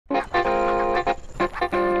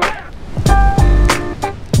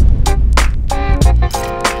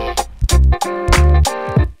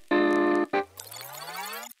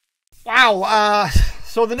Wow.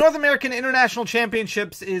 So the North American International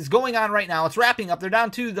Championships is going on right now. It's wrapping up. They're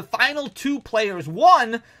down to the final 2 players.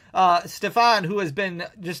 One, Stefan, who has been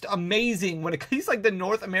just amazing he's like the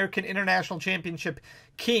North American International Championship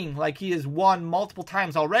king. Like, he has won multiple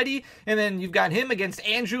times already. And then you've got him against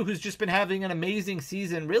Andrew, who's just been having an amazing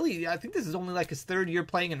season. Really, I think this is only like his 3rd year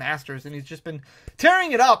playing in Masters, and he's just been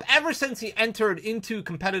tearing it up ever since he entered into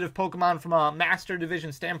competitive Pokemon from a Master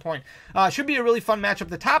Division standpoint. Should be a really fun matchup.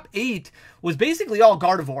 The top 8 was basically all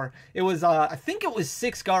Gardevoir. It was, I think it was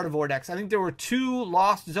 6 Gardevoir decks. I think there were 2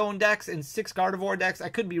 Lost Zone decks and 6 Gardevoir decks. I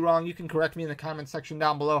could be wrong. You can correct me in the comments section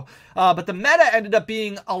down below. But the meta ended up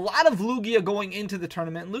being a lot of Lugia going into the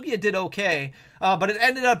tournament. Lugia did okay, but it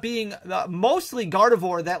ended up being mostly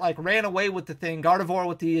Gardevoir that like ran away with the thing. Gardevoir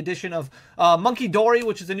with the addition of Monkey Dory,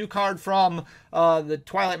 which is a new card from the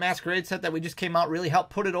Twilight Masquerade set that we just came out, really helped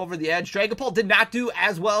put it over the edge. Dragapult did not do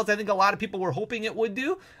as well as I think a lot of people were hoping it would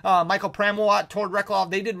do. Michael Pramawat, Tord Reklov,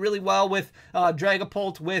 they did really well with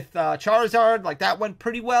Dragapult with Charizard. Like, that went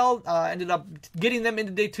pretty well. Ended up getting them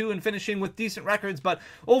into day 2 and finishing with decent records, but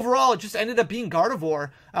overall it just ended up being Gardevoir,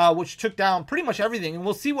 which took down pretty much everything. And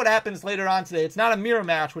we'll see what happens later on today. It's not a mirror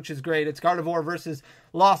match, which is great. It's Gardevoir versus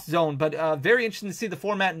Lost Zone, but very interesting to see the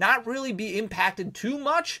format not really be impacted too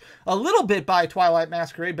much. A little bit by Twilight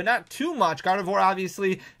Masquerade, but not too much. Gardevoir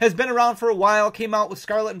obviously has been around for a while, came out with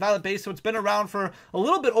Scarlet and Violet base, so it's been around for a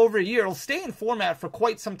little bit over a year. It'll stay in format for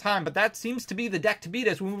quite some time, but that seems to be the deck to beat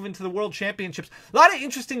as we move into the World Championships. A lot of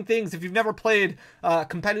interesting things if you've never played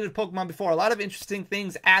competitive Pokemon before. A lot of interesting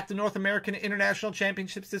things at the North American International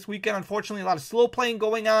Championships this weekend. Unfortunately, a lot of slow playing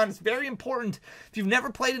going on. It's very important if you've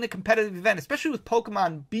never played in a competitive event, especially with Pokemon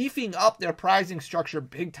beefing up their prizing structure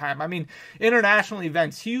big time. I mean, international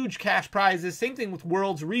events, huge cash prizes. Same thing with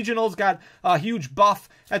Worlds. Regionals got a huge buff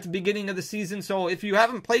at the beginning of the season. So if you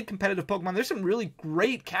haven't played competitive Pokemon, there's some really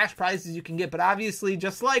great cash prizes you can get. But obviously,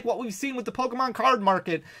 just like what we've seen with the Pokemon card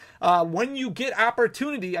market, when you get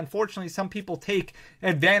opportunity, unfortunately, some people take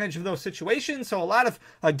advantage of those situations. So a lot of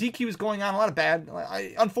DQs going on, a lot of bad,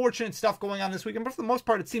 unfortunate stuff going on this weekend. But for the most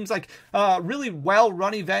part, it seems like a really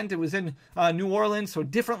well-run event. It was in New Orleans, so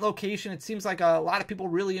different location. It seems like a lot of people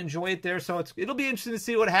really enjoy it there. So it'll be interesting to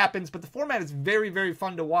see what happens. But the format is very, very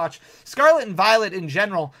fun to watch. Scarlet and Violet in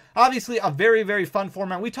general, obviously a very, very fun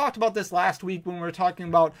format. We talked about this last week when we were talking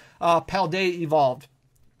about Paldea Evolved.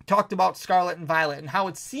 Talked about Scarlet and Violet and how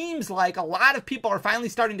it seems like a lot of people are finally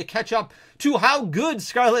starting to catch up to how good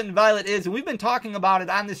Scarlet and Violet is. And we've been talking about it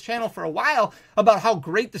on this channel for a while, about how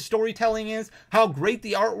great the storytelling is, how great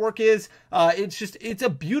the artwork is. It's a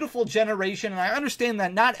beautiful generation. And I understand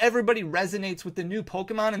that not everybody resonates with the new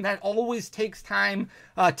Pokemon, and that always takes time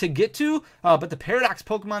to get to. But the Paradox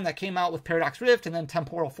Pokemon that came out with Paradox Rift and then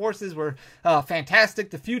Temporal Forces were fantastic.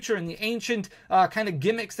 The future and the ancient kind of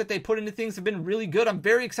gimmicks that they put into things have been really good. I'm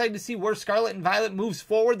very excited to see where Scarlet and Violet moves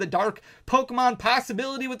forward. The Dark Pokemon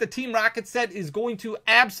possibility with the Team Rocket set is going to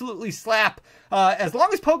absolutely slap, as long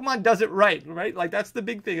as Pokemon does it right? Like, that's the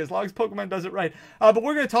big thing, as long as Pokemon does it right. But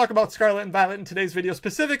we're going to talk about Scarlet and Violet in today's video,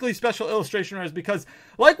 specifically special illustration rares, because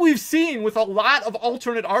like we've seen with a lot of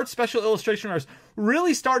alternate art, special illustration rares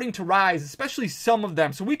really starting to rise, especially some of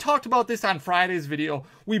them. So we talked about this on Friday's video.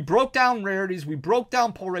 We broke down rarities, we broke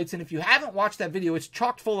down pull rates, and if you haven't watched that video, it's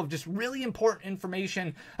chock full of just really important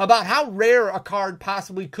information about how rare a card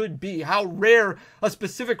possibly could be, how rare a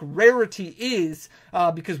specific rarity is,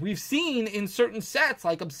 because we've seen in certain sets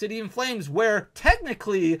like Obsidian Flames where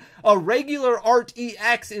technically a regular Art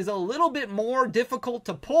EX is a little bit more difficult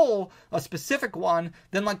to pull, a specific one,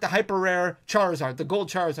 than like the hyper rare Charizard, the gold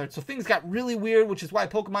Charizard. So things got really weird, which is why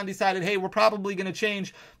Pokemon decided, hey, we're probably going to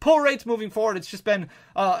change pull rates moving forward. It's just been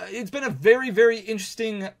it's been a very, very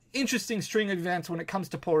interesting string of events when it comes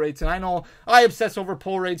to pull rates. And I know I obsess over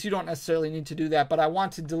pull rates. You don't necessarily need to do that, but I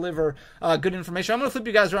want to deliver good information. I'm going to flip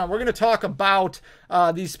you guys around. We're going to talk about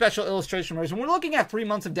these special illustration rares, and we're looking at 3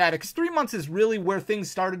 months of data, because 3 months is really where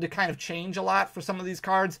things started to kind of change a lot for some of these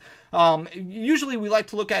cards. Usually we like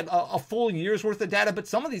to look at a full year's worth of data, but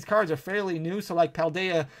some of these cards are fairly new. So like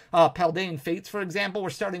Paldean Fates, for example,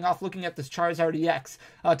 we're starting off looking at this Charizard EX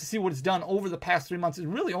to see what it's done over the past 3 months. It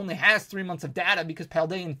really only has 3 months of data because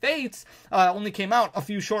Paldean Fates only came out a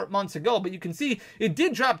few short months ago, but you can see it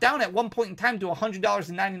did drop down at one point in time to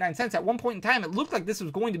 $100.99. At one point in time, it looked like this was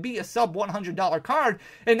going to be a sub $100 card,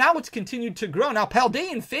 and now it's continued to grow. Now,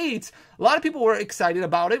 Paldean Fates, a lot of people were excited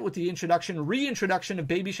about it with the reintroduction of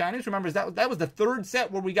Baby Shinies. Remember, that was the third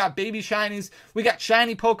set where we got Baby Shinies, we got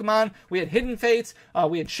Shiny Pokemon, we had Hidden Fates,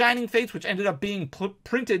 we had Shining Fates, which ended up being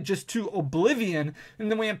printed just to oblivion, and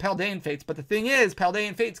then we had Paldean Fates. But the thing is,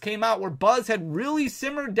 Paldean Fates came out where buzz had really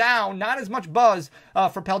simmered down, not as much buzz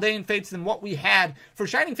for Paldean Fates than what we had for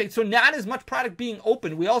Shining Fates, so not as much product being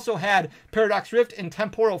opened. We also had Paradox Rift and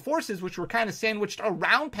Temporal Forces, which were kind of sandwiched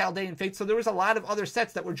around Paldean Fates, so there was a lot of other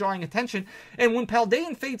sets that were drawing attention. And when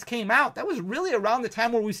Paldean Fates came out, that was really around the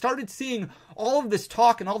time where we started seeing all of this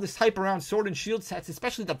talk and all this hype around Sword and Shield sets,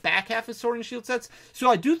 especially the back half of Sword and Shield sets. So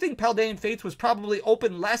I do think Paldean Fates was probably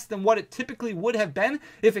open less than what it typically would have been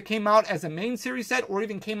if it came out as a main series set, or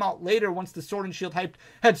even came out later once the Sword and Shield hype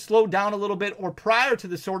had slowed down a little bit, or prior to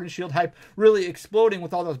the Sword and Shield hype really exploding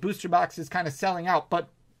with all those booster boxes kind of selling out. But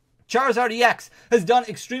Charizard EX has done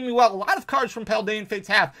extremely well. A lot of cards from Paldean Fates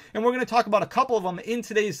have, and we're going to talk about a couple of them in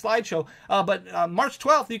today's slideshow. But March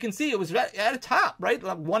 12th, you can see it was at a top, right?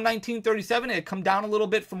 119.37. It had come down a little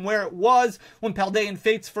bit from where it was when Paldean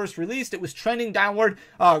Fates first released. It was trending downward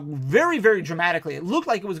very, very dramatically. It looked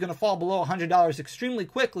like it was going to fall below $100 extremely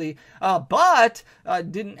quickly, but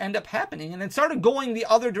didn't end up happening. And it started going the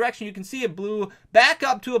other direction. You can see it blew back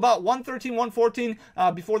up to about 113, 114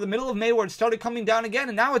 before the middle of May, where it started coming down again,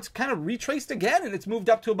 and now it's kind of retraced again, and it's moved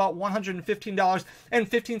up to about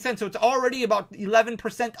 $115.15. So it's already about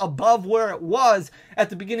 11% above where it was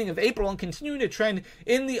at the beginning of April, and continuing to trend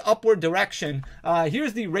in the upward direction.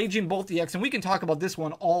 Here's the Raging Bolt EX, and we can talk about this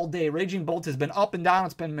one all day. Raging Bolt has been up and down.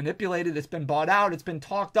 It's been manipulated. It's been bought out. It's been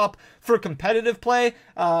talked up for competitive play.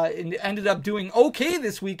 And ended up doing okay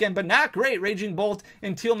this weekend, but not great. Raging Bolt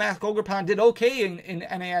and Teal Mask Ogerpon did okay in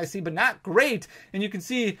NAIC, but not great. And you can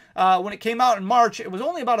see when it came out in March, it was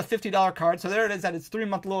only about a $50 card. So there it is at its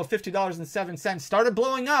 3-month low of $50.07. Started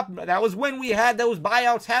blowing up. That was when we had those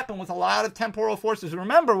buyouts happen with a lot of Temporal Forces.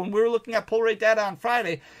 Remember, when we were looking at pull rate data on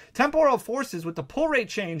Friday, Temporal Forces with the pull rate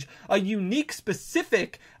change, a unique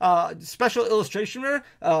specific special illustration rare,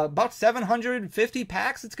 about 750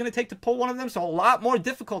 packs it's going to take to pull one of them. So a lot more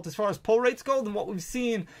difficult as far as pull rates go than what we've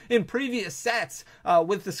seen in previous sets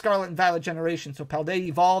with the Scarlet and Violet generation. So Paldea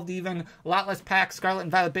evolved even, a lot less packs, Scarlet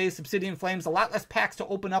and Violet base, Obsidian Flames, a lot less packs to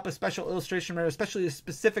open up a special illustration rare, especially a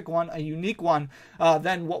specific one, a unique one,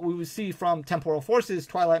 than what we would see from Temporal Forces,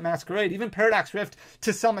 Twilight Masquerade, even Paradox Rift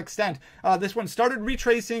to some extent. This one started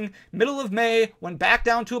retracing middle of May, went back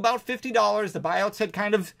down to about $50. The buyouts had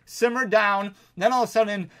kind of simmered down. Then all of a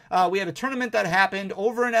sudden, we had a tournament that happened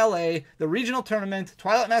over in LA, the regional tournament.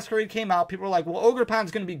 Twilight Masquerade came out. People were like, well,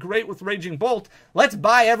 Ogerpon's going to be great with Raging Bolt. Let's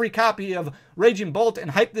buy every copy of Raging Bolt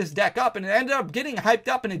and hype this deck up. And it ended up getting hyped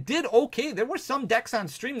up, and it did okay. There were some decks on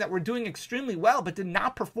stream that were doing extremely well, but did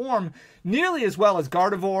not perform nearly as well as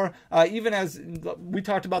Gardevoir. Even as we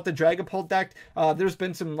talked about the Dragapult deck, there's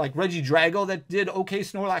been some like Regidrago that did okay.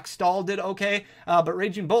 Snorlax Stall did okay, but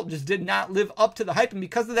Raging Bolt just did not live up to the hype. And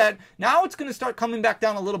because of that, now it's going to start coming back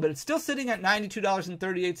down a little bit. It's still sitting at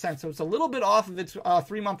 $92.38, so it's a little bit off of its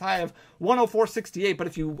 3-month high of 104.68. But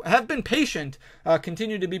if you have been patient,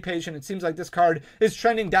 continue to be patient. It seems like this card is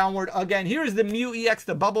trending downward again. Here is the Mew EX,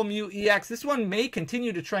 the Bubble Mew EX. This one may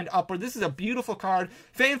continue to trend upward. This is a beautiful card,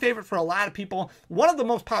 fan favorite for a lot of people. One of the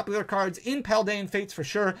most popular cards in Paldean Fates for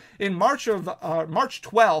sure. In March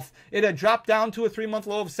 12th, it had dropped down to a 3-month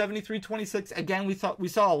low of 73.26. Again, we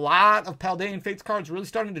saw a lot of Paldean Fates cards really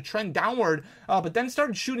starting to trend downward, but then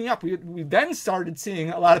started shooting up. We then started seeing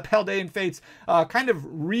a lot of Paldean Fates kind of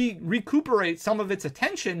recuperate some of its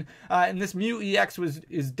attention, and this Mew EX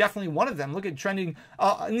is definitely one of them. Look at trending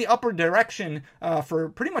in the upper direction for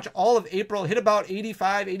pretty much all of April. Hit about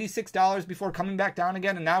 $85, $86 before coming back down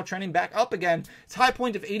again, and now trending back up again. Its high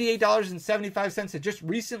point of $88.75 it just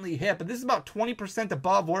recently hit, but this is about 20%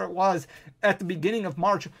 above where it was at the beginning of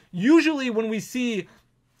March. Usually when we see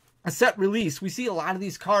a set release, we see a lot of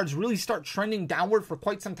these cards really start trending downward for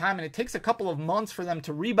quite some time, and it takes a couple of months for them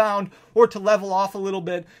to rebound or to level off a little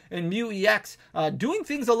bit. And Mew EX doing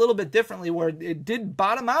things a little bit differently, where it did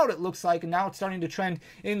bottom out, it looks like, and now it's starting to trend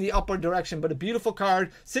in the upward direction. But a beautiful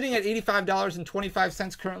card, sitting at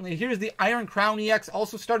 $85.25 currently. Here's the Iron Crown EX,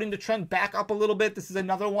 also starting to trend back up a little bit. This is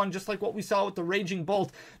another one just like what we saw with the Raging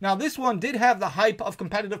Bolt. Now this one did have the hype of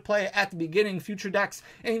competitive play at the beginning. Future decks,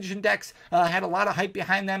 ancient decks had a lot of hype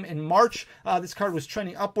behind them, in March. This card was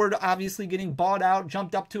trending upward, obviously getting bought out,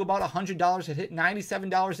 jumped up to about $100. It hit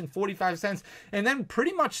 $97.45, and then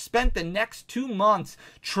pretty much spent the next 2 months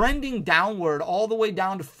trending downward all the way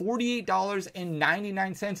down to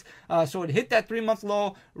 $48.99. So it hit that 3-month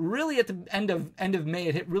low really at the end of May.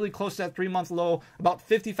 It hit really close to that 3-month low, about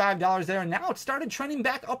 $55 there, and now it started trending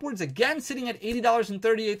back upwards again, sitting at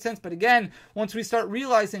 $80.38. But again, once we start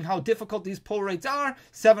realizing how difficult these pull rates are,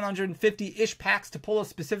 750-ish packs to pull a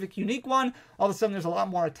specific unique one, all of a sudden there's a lot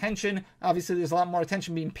more attention. Obviously, there's a lot more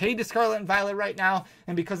attention being paid to Scarlet and Violet right now,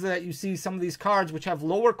 and because of that, you see some of these cards which have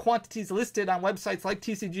lower quantities listed on websites like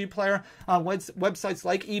TCG Player, on websites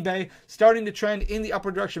like eBay, starting to trend in the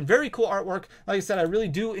upward direction. Very cool artwork. Like I said, I really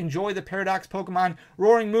do enjoy the Paradox Pokemon.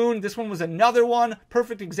 Roaring Moon, this one was another one.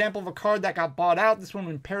 Perfect example of a card that got bought out. This one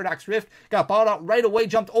in Paradox Rift got bought out right away,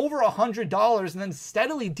 jumped over $100, and then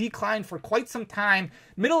steadily declined for quite some time.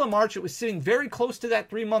 Middle of March, it was sitting very close to that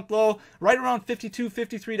 3-month low, right around $52,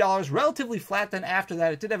 $53, relatively flat. Then after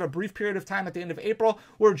that, it did have a brief period of time at the end of April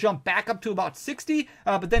where it jumped back up to about 60,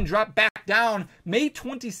 but then dropped back down May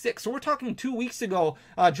 26th. So we're talking 2 weeks ago,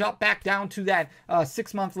 dropped back down to that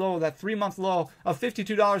 6-month low, that 3-month low of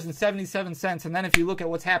 $52.77. And then if you look at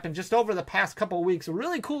what's happened just over the past couple of weeks, a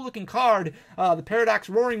really cool looking card, the Paradox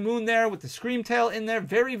Roaring Moon there with the Scream Tail in there,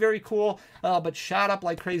 very, very cool, but shot up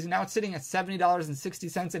like crazy. Now it's sitting at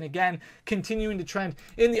 $70.60, and again, continuing to trend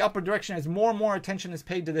in the upward direction as more and more attention is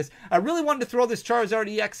paid to this. I really wanted to throw this Charizard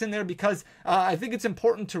EX in there because I think it's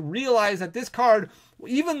important to realize that this card,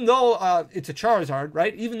 even though it's a Charizard,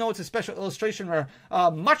 right? Even though it's a special illustration rare,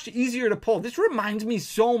 much easier to pull. This reminds me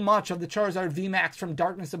so much of the Charizard VMAX from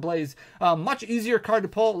Darkness Ablaze. Much easier card to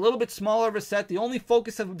pull, a little bit smaller of a set. The only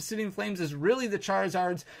focus of Obsidian Flames is really the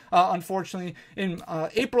Charizards, unfortunately. In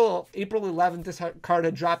April 11th, this card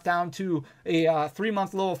had dropped down to a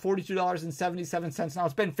 3-month low of $42.77. Now,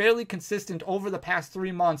 it's been fairly consistent over the past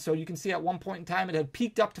 3 months. So you can see at one point in time, it had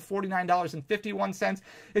peaked up to $49.51.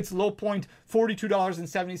 Its low point,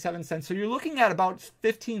 $42.77. So you're looking at about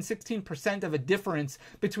 15-16% of a difference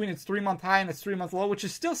between its 3-month high and its 3-month low, which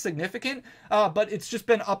is still significant, but it's just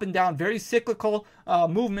been up and down, very cyclical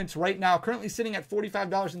movements right now, currently sitting at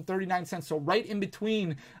 $45.39. So right in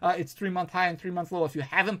between its 3-month high and 3-month low. If you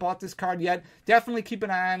haven't bought this card yet, definitely keep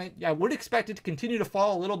an eye on it. I would expect it to continue to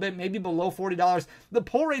fall a little bit, maybe below $40. The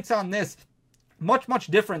pull rates on this, much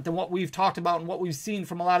different than what we've talked about and what we've seen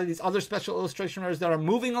from a lot of these other special illustration rares that are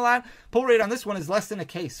moving a lot. Pull rate on this one is less than a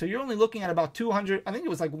case. So you're only looking at about 200, I think it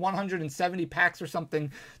was like 170 packs or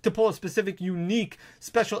something to pull a specific unique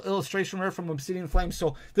special illustration rare from Obsidian Flames.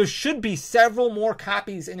 So there should be several more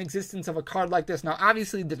copies in existence of a card like this. Now,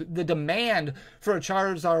 obviously, the demand for a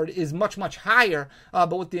Charizard is much higher,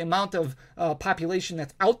 but with the amount of population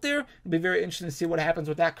that's out there, it'll be very interesting to see what happens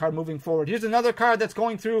with that card moving forward. Here's another card that's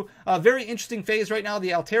going through a very interesting phase right now,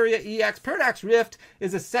 the Altaria EX. Paradox Rift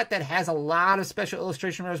is a set that has a lot of special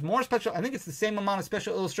illustration rares, more special, I think it's the same amount of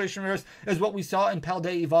special illustration rares as what we saw in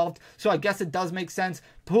Paldea Evolved, so I guess it does make sense.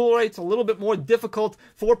 Pull rate's a little bit more difficult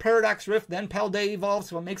for Paradox Rift than Paldea Evolved,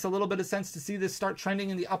 so it makes a little bit of sense to see this start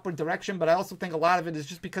trending in the upward direction, but I also think a lot of it is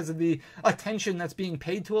just because of the attention that's being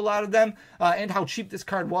paid to a lot of them, and how cheap this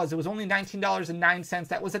card was. It was only $19.09.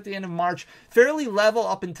 That was at the end of March. Fairly level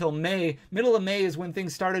up until May. Middle of May is when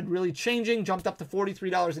things started really changing, jumped up to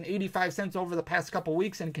 $43.85 over the past couple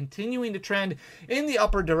weeks, and continuing to trend in the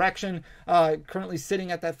upper direction, currently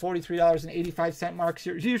sitting at that $43.85 mark.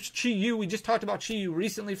 Here's Chi-Yu. We just talked about Chi-Yu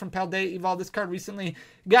recently from Paldea Evolved. This card recently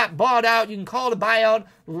got bought out. You can call it a buyout.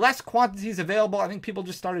 Less quantities available. I think people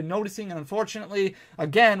just started noticing, and unfortunately,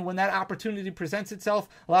 again, when that opportunity presents itself,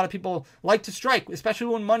 a lot of people like to strike, especially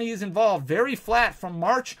when money is involved. Very flat from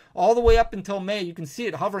March all the way up until May. You can see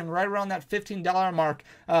it hovering right around that $15 mark.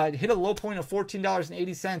 Hit a low point of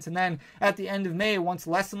 $14.80, and then at the end of May, once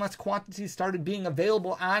less and less quantities started being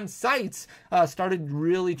available on sites, started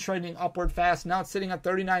really trending upward fast. Now it's sitting at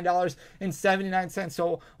 $39.79,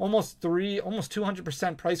 so almost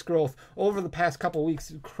 200% price growth over the past couple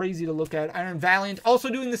weeks. Crazy to look at. Iron Valiant also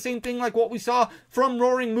doing the same thing like what we saw from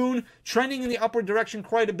Roaring Moon, trending in the upward direction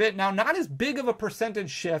quite a bit. Now, not as big of a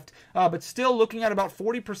percentage shift, but still looking at about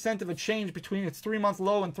 40% of a change between its 3-month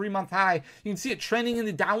low and 3-month high. You can see it trending in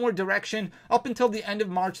the downward direction up until the end of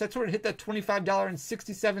March. That's where it hit that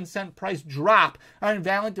 $25.67 price drop. Iron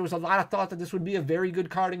Valiant, there was a lot of thought that this would be a very good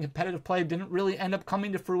card in competitive play. Didn't really end up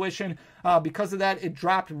coming to fruition. Because of that, It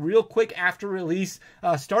dropped real quick after release,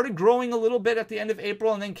 started growing a little bit at the end of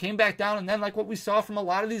April, and then came back down. And then, like what we saw from a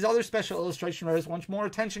lot of these other special illustration rares, once more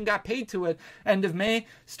attention got paid to it, end of May,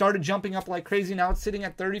 started jumping up like crazy. Now it's sitting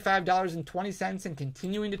at $35.20 and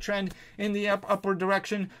continuing to trend in the upward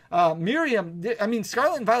direction. Miriam, I mean,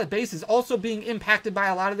 Scarlet and Violet base is also being impacted by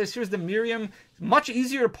a lot of this. Here's the Miriam. Much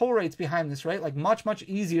easier pull rates behind this, right? Like much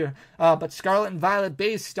easier. But Scarlet and Violet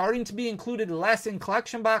base starting to be included less in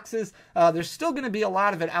collection boxes. There's still going to be a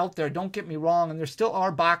lot of it out there, don't get me wrong, and there still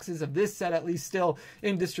are boxes of this set at least still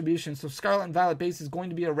in distribution. So Scarlet and Violet base is going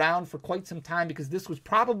to be around for quite some time because this was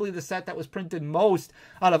probably the set that was printed most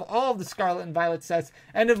out of all of the Scarlet and Violet sets.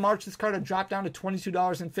 End of March, this card had dropped down to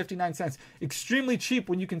 $22.59. Extremely cheap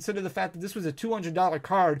when you consider the fact that this was a $200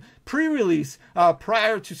 card pre-release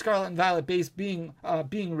prior to Scarlet and Violet base being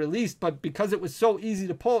released, but because it was so easy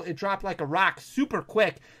to pull, it dropped like a rock super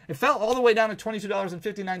quick. It fell all the way down to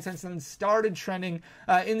 $22.59 and then started trending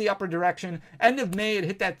in the upper direction. End of May, it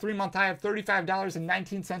hit that 3-month high of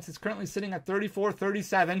 $35.19. It's currently sitting at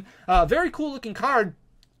 $34.37. Very cool looking card.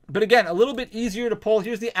 But again, a little bit easier to pull.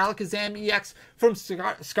 Here's the Alakazam EX from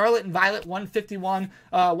Scarlet and Violet 151.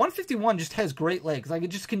 151 just has great legs. Like, it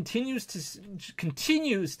just continues to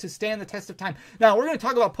stand the test of time. Now, we're going to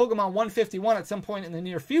talk about Pokemon 151 at some point in the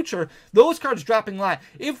near future. Those cards dropping a lot.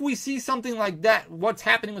 If we see something like that, what's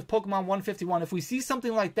happening with Pokemon 151, if we see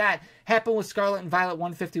something like that happen with Scarlet and Violet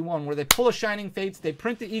 151, where they pull a Shining Fates, they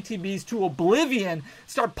print the ETBs to oblivion,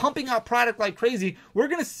 start pumping out product like crazy, we're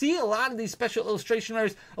going to see a lot of these special illustration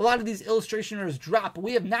rares, a lot of these illustration rares drop.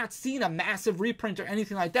 We have not seen a massive reprint or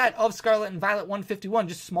anything like that of Scarlet and Violet 151.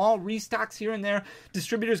 Just small restocks here and there.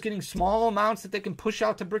 Distributors getting small amounts that they can push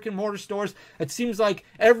out to brick and mortar stores. It seems like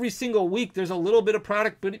every single week there's a little bit of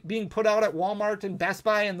product being put out at Walmart and Best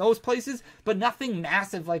Buy and those places, but nothing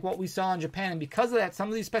massive like what we saw in Japan. And because of that, some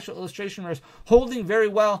of these special illustration rares holding very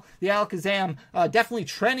well. The Alakazam definitely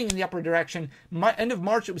trending in the upper direction. End of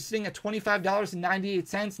March, it was sitting at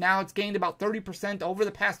 $25.98. Now it's gained about 30% over the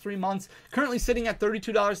past 3 months, currently sitting at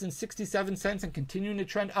 $32.67 and continuing to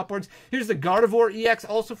trend upwards. Here's the Gardevoir EX,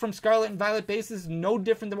 also from Scarlet and Violet bases, no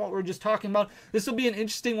different than what we were just talking about. This will be an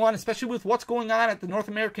interesting one, especially with what's going on at the North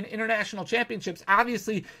American International Championships.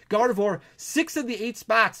 Obviously, Gardevoir, 6 of the 8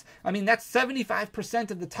 spots, I mean, that's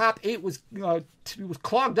 75% of the top 8 was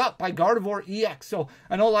clogged up by Gardevoir EX. So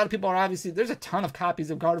I know a lot of people are obviously, there's a ton of copies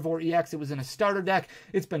of Gardevoir EX. It was in a starter deck.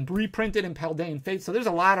 It's been reprinted in Paldean Fates. So there's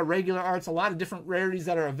a lot of regular arts, a lot of different rarities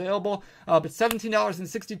that are available. But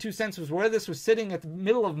 $17.62 was where this was sitting at the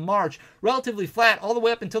middle of March, relatively flat all the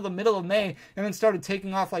way up until the middle of May, and then started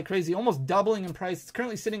taking off like crazy, almost doubling in price. It's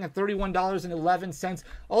currently sitting at $31.11.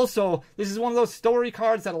 Also, this is one of those story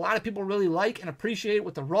cards that a lot of people really like and appreciate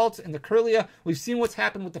with the Ralts and the Kirlia. We've seen what's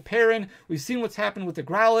happened with the Perrin. We've seen what's happened with the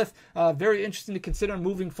Growlithe. Very interesting to consider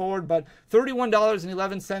moving forward, but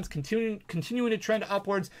 $31.11, continuing to trend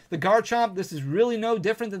upwards. The Garchomp, this is really no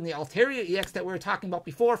different than the Altaria EX that we were talking about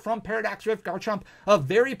before from Paradox Rift. Garchomp, a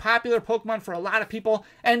very popular Pokemon for a lot of people.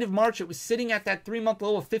 End of March, it was sitting at that 3-month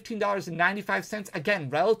low of $15.95. Again,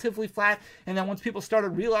 relatively flat, and then once people started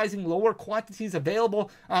realizing lower quantities available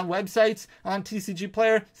on websites, on TCG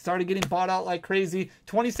Player, started getting bought out like crazy.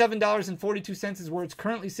 $27.42 is where it's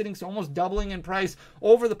currently sitting, so almost doubling in price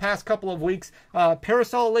over the past couple of weeks.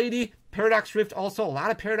 Parasol Lady, Paradox Rift, also a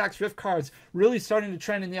lot of Paradox Rift cards really starting to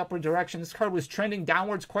trend in the upward direction. This card was trending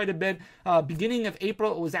downwards quite a bit. Beginning of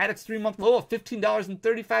April, it was at its 3-month low of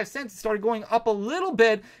 $15.35. It started going up a little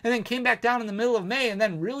bit and then came back down in the middle of May and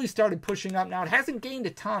then really started pushing up. Now, it hasn't gained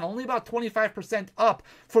a ton, only about 25% up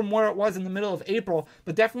from where it was in the middle of April,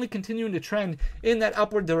 but definitely continuing to trend in that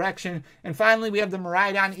upward direction. And finally, we have the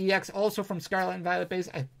Miraidon EX, also from Scarlet and Violet base.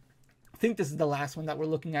 I think this is the last one that we're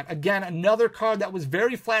looking at. Again, another card that was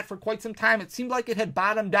very flat for quite some time. It seemed like it had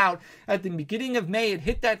bottomed out at the beginning of May. It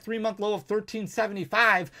hit that 3-month low of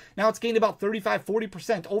 $13.75. Now it's gained about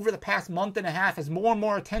 35-40% over the past month and a half as more and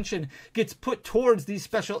more attention gets put towards these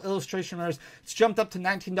special illustration rares. It's jumped up to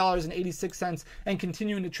 $19.86 and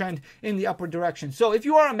continuing to trend in the upward direction. So if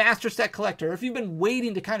you are a master set collector, if you've been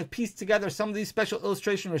waiting to kind of piece together some of these special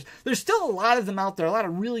illustration rares, there's still a lot of them out there, a lot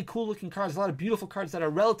of really cool looking cards, a lot of beautiful cards that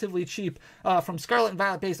are relatively cheap. From Scarlet and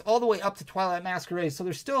Violet base all the way up to Twilight Masquerade. So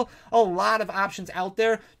there's still a lot of options out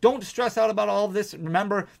there. Don't stress out about all of this.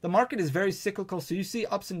 Remember, the market is very cyclical, so you see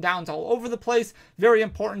ups and downs all over the place. Very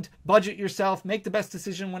important. Budget yourself. Make the best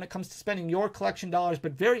decision when it comes to spending your collection dollars.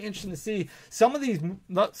 But very interesting to see some of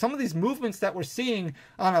these movements that we're seeing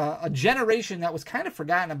on a generation that was kind of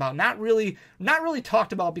forgotten about, not really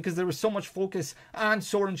talked about because there was so much focus on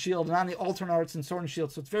Sword and Shield and on the alternate arts in Sword and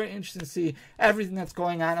Shield. So it's very interesting to see everything that's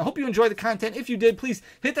going on. I hope you enjoyed enjoy the content. If you did, please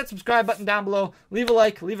hit that subscribe button down below. Leave a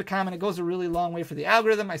like, leave a comment. It goes a really long way for the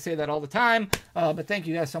algorithm. I say that all the time. But thank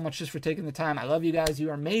you guys so much just for taking the time. I love you guys. You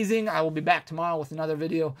are amazing. I will be back tomorrow with another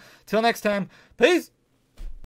video. Till next time, peace.